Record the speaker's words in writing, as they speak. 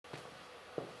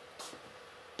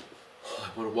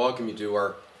I want to welcome you to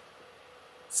our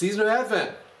season of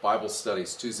Advent Bible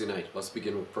studies Tuesday night. Let's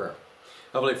begin with prayer.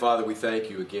 Heavenly Father, we thank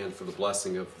you again for the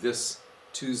blessing of this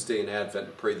Tuesday in Advent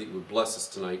and pray that you would bless us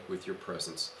tonight with your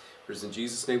presence. For it's in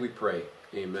Jesus' name we pray.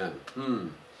 Amen.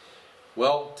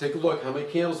 Well, take a look. How many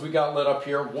candles we got lit up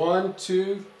here? 1,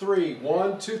 2, 3.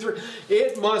 1, 2, 3.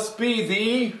 It must be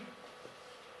the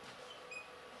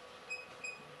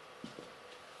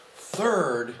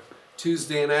third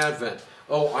Tuesday in Advent.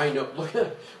 Oh, I know. Look,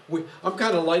 I'm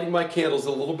kind of lighting my candles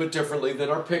a little bit differently than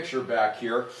our picture back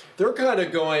here. They're kind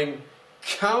of going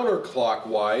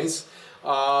counterclockwise.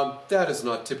 That is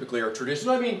not typically our tradition.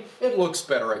 I mean, it looks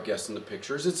better, I guess, in the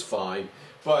pictures. It's fine.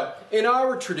 But in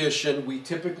our tradition, we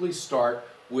typically start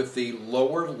with the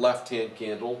lower left-hand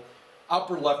candle,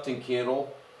 upper left-hand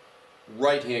candle,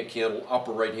 right-hand candle,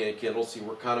 upper right-hand candle. See,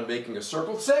 we're kind of making a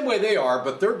circle. The same way they are,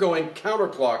 but they're going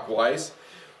counterclockwise.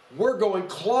 We're going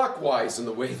clockwise in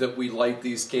the way that we light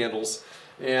these candles.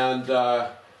 And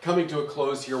coming to a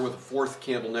close here with a fourth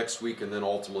candle next week, and then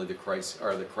ultimately the Christ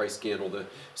candle, the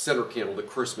center candle, the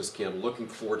Christmas candle. Looking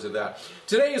forward to that.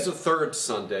 Today is the third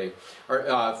Sunday.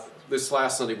 This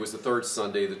last Sunday was the third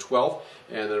Sunday, the 12th.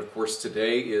 And then, of course,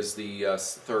 today is the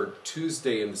third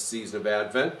Tuesday in the season of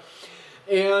Advent.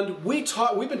 And we've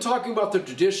been talking about the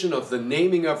tradition of the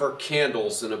naming of our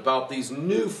candles and about these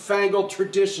newfangled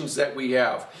traditions that we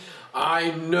have.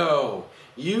 I know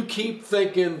you keep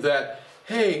thinking that,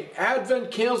 hey,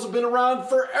 Advent candles have been around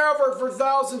forever, for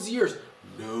thousands of years.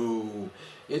 No,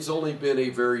 it's only been a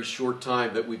very short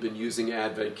time that we've been using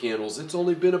Advent candles. It's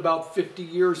only been about 50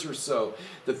 years or so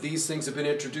that these things have been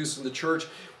introduced in the church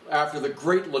after the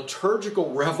great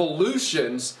liturgical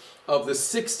revolutions of the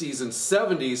 60s and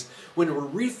 70s, when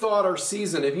we rethought our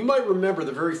season. And you might remember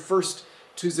the very first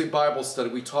Tuesday Bible study,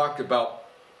 we talked about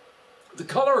the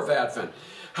color of Advent,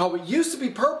 how it used to be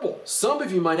purple. Some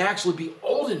of you might actually be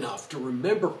old enough to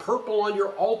remember purple on your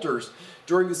altars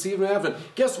during the season of Advent.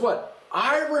 Guess what?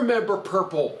 I remember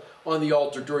purple on the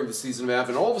altar during the season of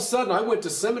Advent. All of a sudden, I went to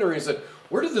seminary and said,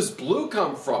 where did this blue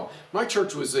come from? My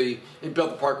church in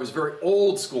Bethel Park was a very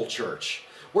old school church.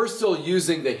 We're still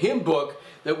using the hymn book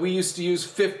that we used to use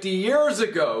 50 years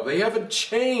ago. They haven't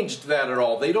changed that at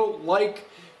all. They don't like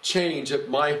change at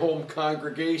my home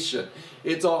congregation.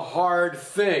 It's a hard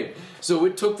thing. So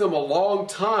it took them a long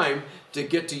time to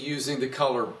get to using the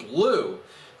color blue.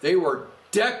 They were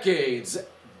decades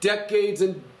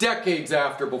and decades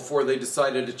after before they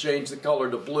decided to change the color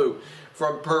to blue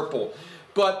from purple.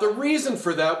 But the reason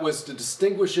for that was to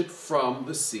distinguish it from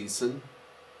the season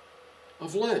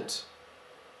of Lent.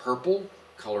 Purple,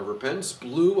 color of repentance.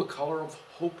 Blue, a color of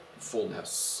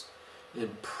hopefulness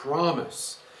and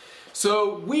promise.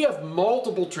 So we have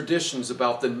multiple traditions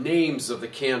about the names of the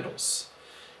candles.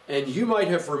 And you might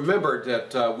have remembered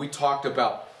that we talked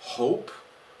about hope.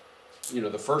 You know,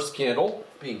 the first candle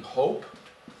being hope.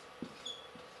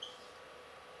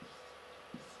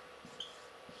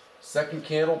 Second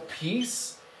candle,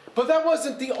 peace. But that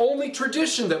wasn't the only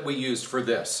tradition that we used for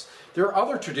this. There are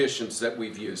other traditions that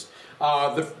we've used.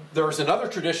 There's another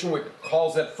tradition which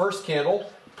calls that first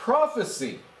candle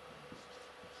prophecy.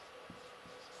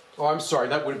 Oh, I'm sorry,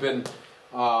 that would have been,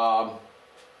 that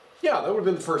would have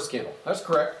been the first candle. That's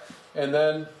correct. And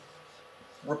then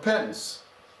repentance.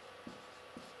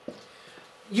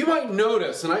 You might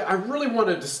notice, and I really want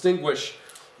to distinguish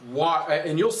why,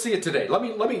 and you'll see it today. Let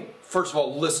me first of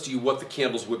all list to you what the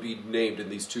candles would be named in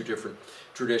these two different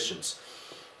traditions.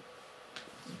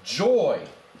 Joy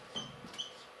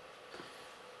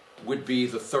would be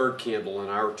the third candle in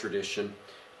our tradition.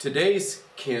 Today's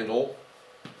candle,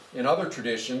 in other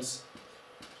traditions,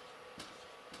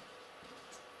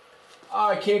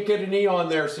 I can't get an E on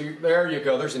there, so there you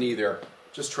go. There's an E there.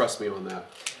 Just trust me on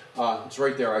that. It's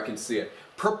right there. I can see it.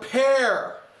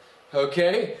 Prepare.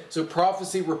 Okay? So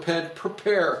prophecy, repent,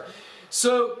 prepare.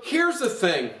 So here's the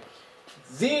thing.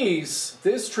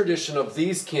 This tradition of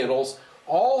these candles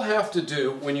all have to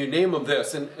do, when you name them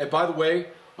this, and by the way,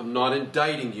 I'm not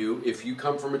indicting you if you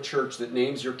come from a church that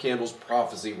names your candles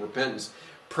prophecy, repentance,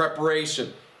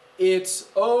 preparation. It's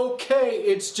okay.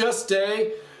 It's just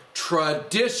a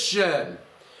tradition.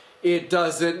 It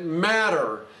doesn't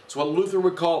matter. It's what Luther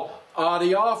would call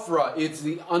adiaphora. It's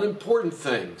the unimportant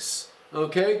things.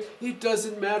 Okay? It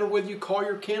doesn't matter whether you call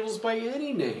your candles by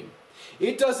any name.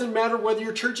 It doesn't matter whether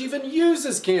your church even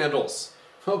uses candles.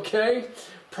 Okay?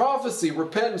 Prophecy,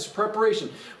 repentance, preparation.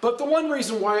 But the one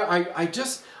reason why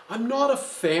I'm not a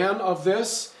fan of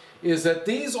this is that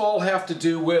these all have to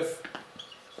do with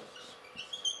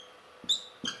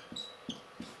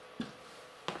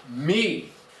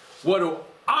me. What do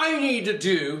I need to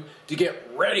do to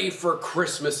get ready for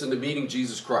Christmas and to meeting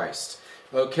Jesus Christ?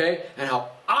 okay, and how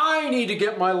I need to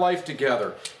get my life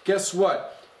together. Guess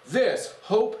what? This,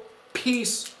 hope,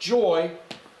 peace, joy,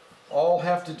 all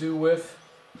have to do with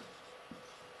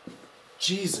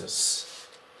Jesus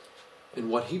and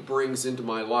what he brings into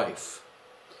my life.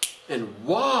 And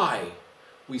why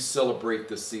we celebrate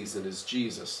this season is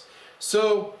Jesus.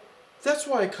 So that's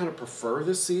why I kind of prefer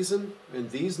this season and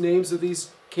these names of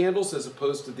these candles as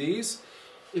opposed to these.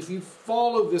 If you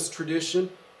follow this tradition,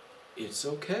 it's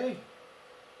okay.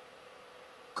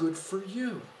 Good for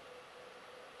you.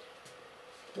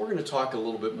 We're going to talk a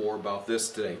little bit more about this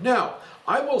today. Now,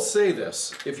 I will say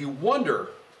this. If you wonder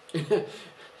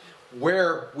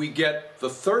where we get the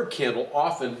third candle,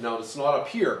 often, now it's not up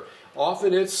here,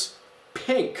 often it's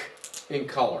pink in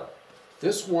color.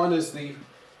 This one is the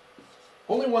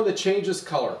only one that changes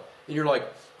color. And you're like,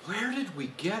 where did we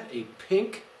get a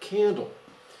pink candle?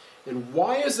 And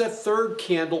why is that third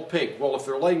candle pink? Well, if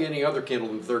they're lighting any other candle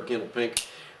than the third candle pink,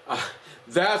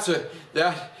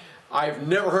 I've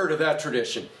never heard of that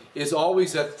tradition. Is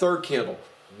always that third candle.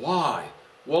 Why?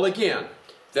 Well, again,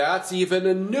 that's even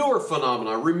a newer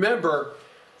phenomenon. Remember,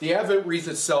 the Advent wreath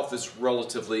itself is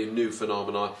relatively a new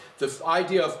phenomenon. The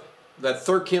idea of that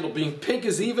third candle being pink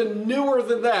is even newer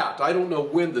than that. I don't know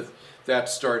when that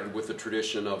started with the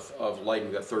tradition of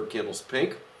lighting that third candle's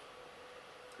pink.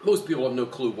 Most people have no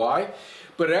clue why,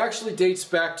 but it actually dates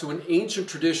back to an ancient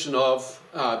tradition of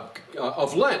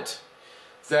Lent.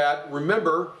 That,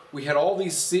 remember, we had all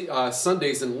these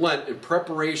Sundays in Lent in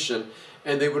preparation,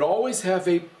 and they would always have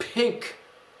a pink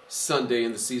Sunday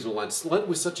in the season of Lent. Lent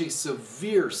was such a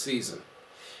severe season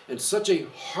and such a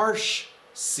harsh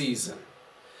season.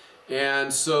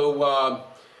 And so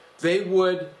they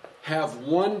would have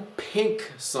one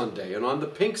pink Sunday, and on the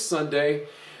pink Sunday,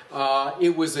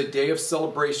 it was a day of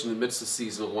celebration in the midst of the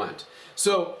season of Lent.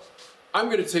 So I'm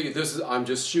going to tell you this, I'm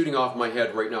just shooting off my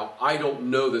head right now. I don't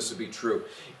know this to be true.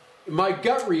 My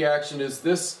gut reaction is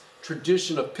this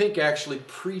tradition of pink actually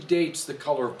predates the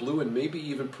color of blue and maybe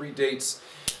even predates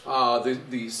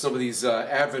some of these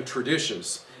Advent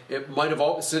traditions. It might have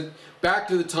all sent back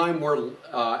to the time where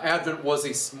Advent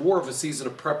was more of a season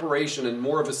of preparation and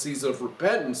more of a season of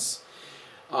repentance.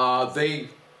 They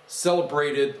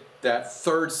celebrated that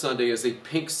third Sunday as a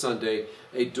pink Sunday,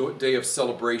 a day of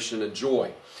celebration and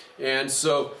joy. And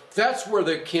so that's where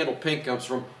the candle pink comes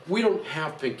from. We don't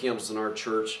have pink candles in our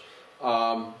church.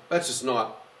 That's just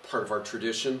not part of our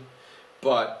tradition.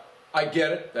 But I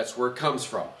get it. That's where it comes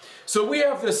from. So we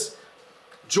have this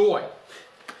joy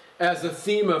as the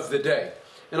theme of the day.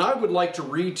 And I would like to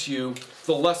read to you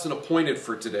the lesson appointed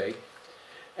for today.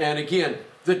 And again,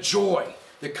 the joy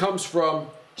that comes from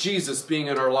Jesus being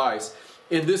in our lives.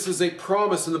 And this is a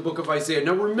promise in the book of Isaiah.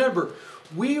 Now remember,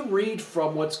 we read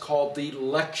from what's called the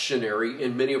lectionary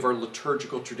in many of our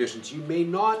liturgical traditions. You may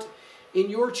not in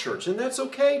your church, and that's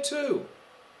okay too.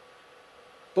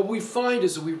 But we find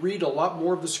as we read a lot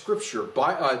more of the scripture,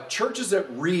 churches that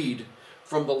read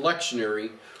from the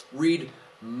lectionary read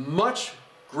much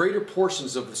greater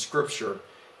portions of the scripture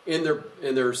in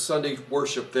their Sunday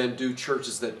worship than do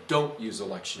churches that don't use a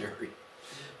lectionary.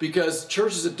 Because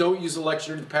churches that don't use a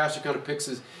lectionary, the pastor kind of picks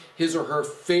his or her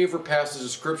favorite passage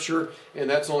of scripture, and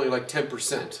that's only like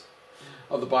 10%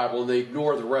 of the Bible, and they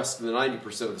ignore the rest of the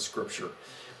 90% of the scripture.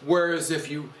 Whereas if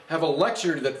you have a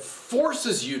lectionary that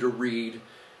forces you to read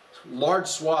large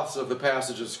swaths of the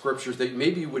passage of scriptures that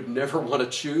maybe you would never want to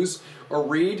choose or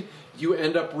read, you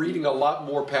end up reading a lot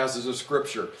more passages of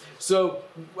scripture. So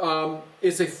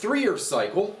it's a 3-year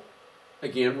cycle,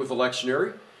 again with a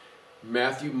lectionary.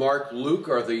 Matthew, Mark, Luke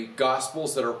are the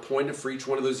Gospels that are appointed for each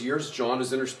one of those years. John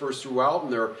is interspersed throughout,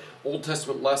 and there are Old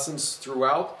Testament lessons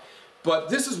throughout. But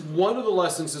this is one of the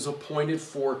lessons is appointed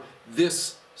for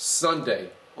this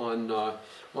Sunday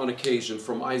on occasion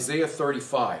from Isaiah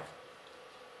 35.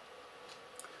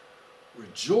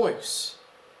 Rejoice,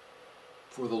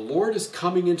 for the Lord is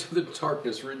coming into the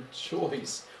darkness.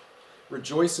 Rejoice.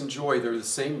 Rejoice and joy, they're the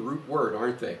same root word,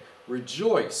 aren't they?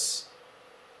 Rejoice.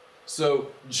 So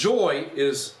joy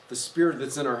is the spirit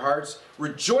that's in our hearts.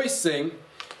 Rejoicing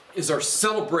is our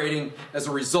celebrating as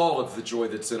a result of the joy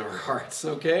that's in our hearts,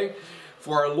 okay?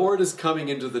 For our Lord is coming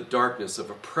into the darkness of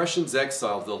oppression's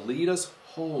exile to lead us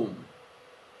home.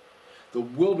 The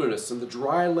wilderness and the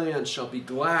dry land shall be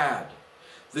glad.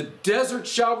 The desert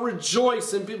shall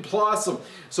rejoice and blossom.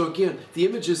 So again, the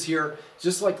images here,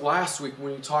 just like last week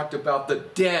when we talked about the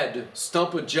dead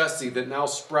stump of Jesse that now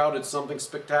sprouted something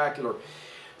spectacular.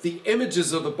 The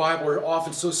images of the Bible are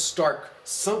often so stark.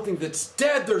 Something that's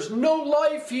dead, there's no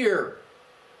life here.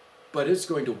 But it's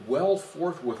going to well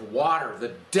forth with water,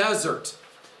 the desert,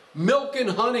 milk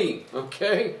and honey,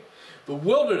 okay? The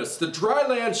wilderness, the dry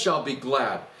land shall be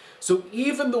glad. So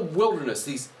even the wilderness,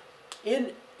 these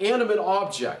inanimate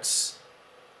objects,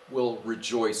 will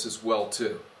rejoice as well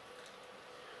too.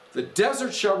 The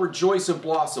desert shall rejoice and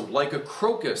blossom like a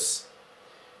crocus.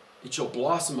 It shall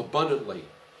blossom abundantly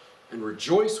and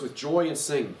rejoice with joy and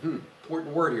sing.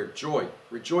 Important word here, joy,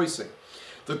 rejoicing.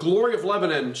 The glory of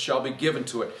Lebanon shall be given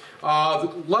to it.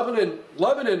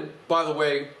 Lebanon, by the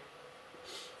way,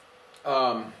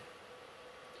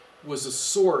 was a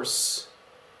source.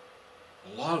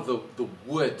 A lot of the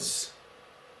woods,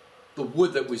 the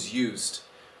wood that was used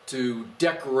to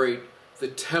decorate the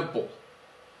temple,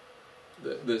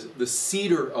 the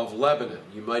cedar of Lebanon.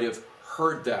 You might have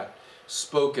heard that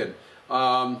spoken.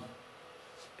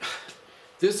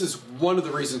 This is one of the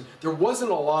reasons there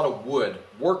wasn't a lot of wood,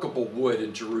 workable wood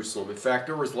in Jerusalem. In fact,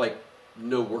 there was like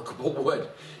no workable wood.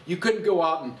 You couldn't go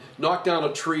out and knock down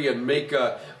a tree and make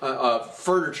a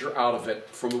furniture out of it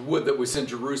from the wood that was in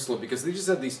Jerusalem, because they just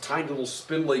had these tiny little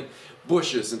spindly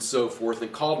bushes and so forth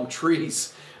and called them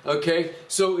trees. Okay,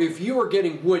 so if you were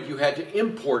getting wood, you had to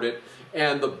import it,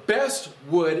 and the best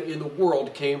wood in the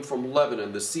world came from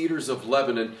Lebanon, the cedars of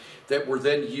Lebanon that were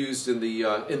then used in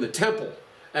the temple.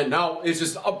 And now it's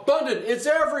just abundant. It's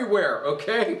everywhere,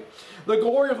 okay? The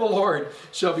glory of the Lord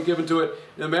shall be given to it,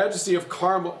 the majesty of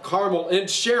Carmel and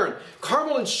Sharon.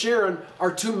 Carmel and Sharon are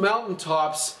two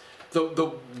mountaintops.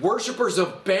 The worshipers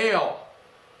of Baal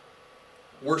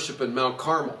worship in Mount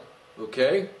Carmel,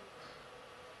 okay?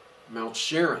 Mount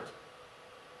Sharon.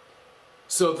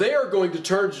 So they are going to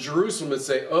turn to Jerusalem and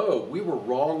say, oh, we were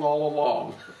wrong all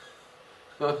along.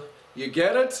 You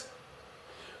get it?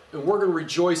 And we're going to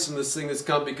rejoice in this thing that's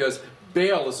come, because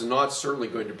Baal is not certainly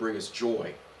going to bring us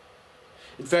joy.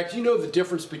 In fact, you know the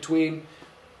difference between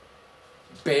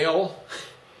Baal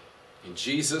and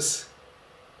Jesus?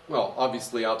 Well,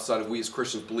 obviously outside of we as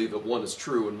Christians believe that one is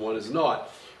true and one is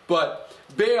not. But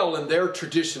Baal, in their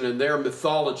tradition and their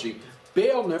mythology,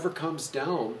 Baal never comes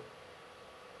down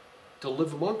to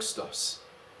live amongst us.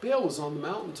 Baal is on the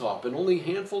mountaintop, and only a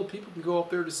handful of people can go up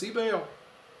there to see Baal.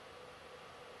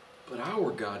 But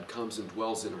our God comes and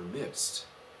dwells in our midst.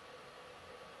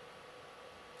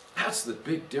 That's the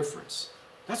big difference.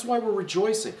 That's why we're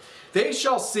rejoicing. They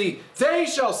shall see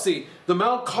the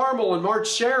Mount Carmel and Mount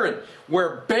Sharon,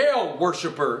 where Baal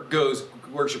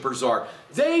worshippers are.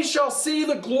 They shall see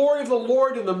the glory of the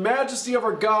Lord and the majesty of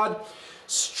our God.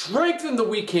 Strengthen the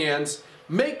weak hands,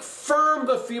 make firm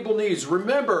the feeble knees.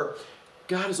 Remember,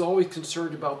 God is always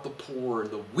concerned about the poor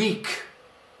and the weak.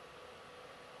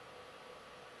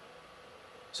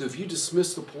 So if you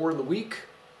dismiss the poor and the weak,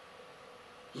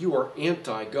 you are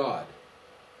anti-God.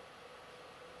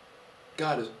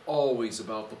 God is always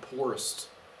about the poorest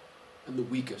and the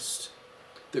weakest.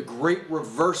 The great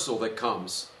reversal that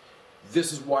comes.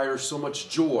 This is why there's so much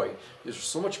joy. There's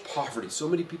so much poverty. So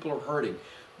many people are hurting.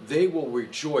 They will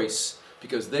rejoice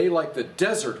because they, like the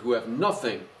desert who have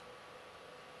nothing,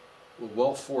 will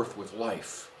well forth with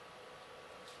life.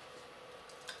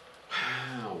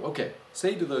 Wow. Okay.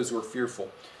 Say to those who are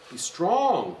fearful, be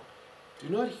strong. Do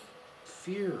not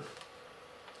fear.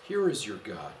 Here is your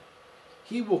God.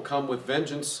 He will come with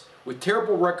vengeance, with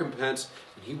terrible recompense,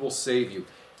 and he will save you.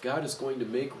 God is going to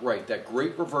make right, that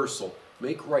great reversal,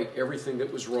 make right everything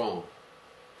that was wrong.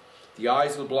 The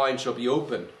eyes of the blind shall be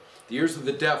opened, the ears of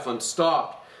the deaf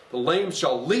unstopped. The lame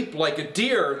shall leap like a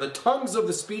deer, and the tongues of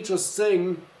the speechless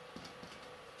sing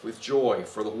with joy.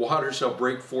 For the water shall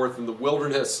break forth in the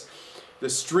wilderness, the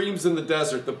streams in the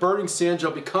desert. The burning sand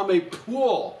shall become a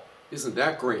pool. Isn't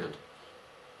that grand?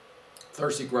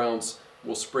 Thirsty grounds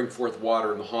will spring forth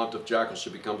water, and the haunt of jackals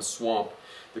shall become a swamp.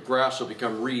 The grass shall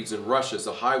become reeds and rushes.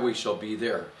 A highway shall be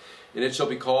there, and it shall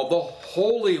be called the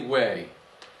Holy Way.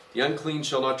 The unclean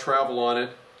shall not travel on it,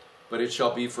 but it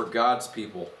shall be for God's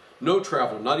people. No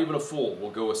traveler, not even a fool,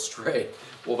 will go astray.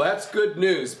 Well, that's good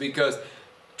news, because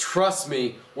trust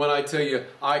me when I tell you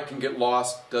I can get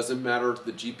lost. Doesn't matter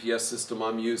the GPS system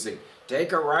I'm using.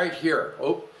 Take a right here.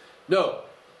 Oh, no.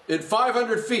 In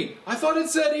 500 feet. I thought it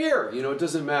said here. You know, it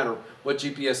doesn't matter what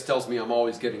GPS tells me. I'm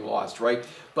always getting lost, right?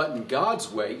 But in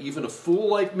God's way, even a fool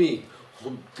like me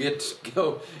will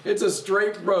go. It's a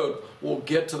straight road. We'll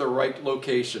get to the right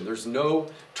location. There's no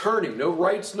turning, no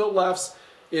rights, no lefts.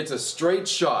 It's a straight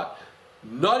shot.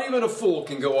 Not even a fool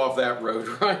can go off that road,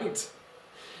 right?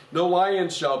 No lion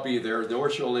shall be there, nor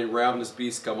shall any ravenous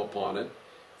beast come upon it.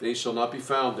 They shall not be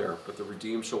found there, but the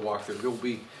redeemed shall walk there. There will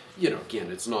be,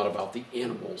 again, it's not about the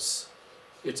animals.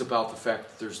 It's about the fact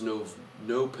that there's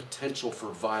no potential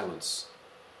for violence.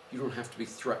 You don't have to be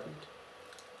threatened.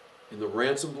 And the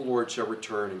ransom of the Lord shall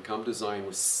return and come to Zion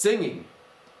with singing.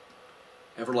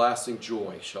 Everlasting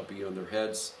joy shall be on their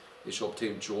heads. They shall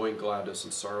obtain joy and gladness,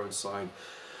 and sorrow and sighing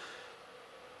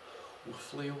will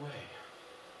flee away.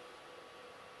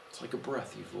 It's like a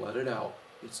breath. You've let it out.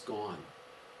 It's gone.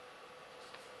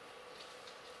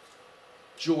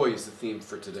 Joy is the theme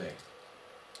for today.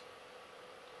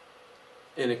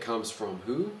 And it comes from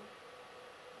who?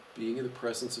 Being in the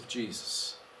presence of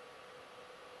Jesus,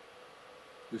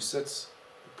 who sets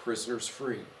the prisoners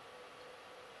free,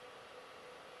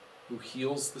 who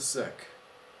heals the sick,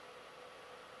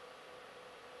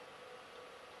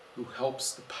 who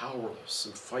helps the powerless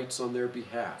and fights on their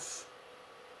behalf.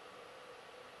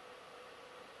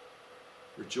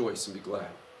 Rejoice and be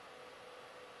glad.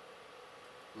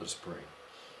 Let us pray.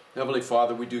 Heavenly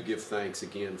Father, we do give thanks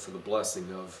again for the blessing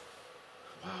of,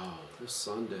 wow, this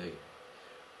Sunday,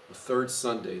 the third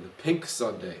Sunday, the pink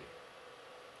Sunday,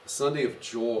 the Sunday of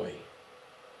joy.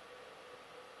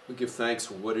 We give thanks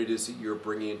for what it is that you're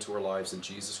bringing into our lives in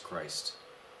Jesus Christ,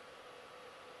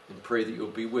 and pray that you'll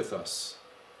be with us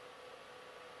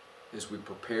as we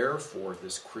prepare for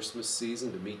this Christmas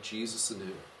season to meet Jesus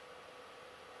anew.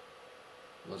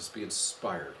 Let us be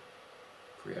inspired.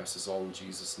 We ask this all in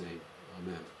Jesus' name.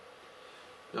 Amen.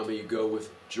 Now may you go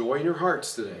with joy in your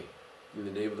hearts today. In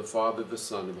the name of the Father, the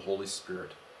Son, and the Holy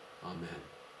Spirit. Amen.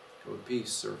 Go in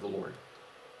peace. Serve the Lord.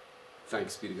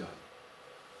 Thanks be to God.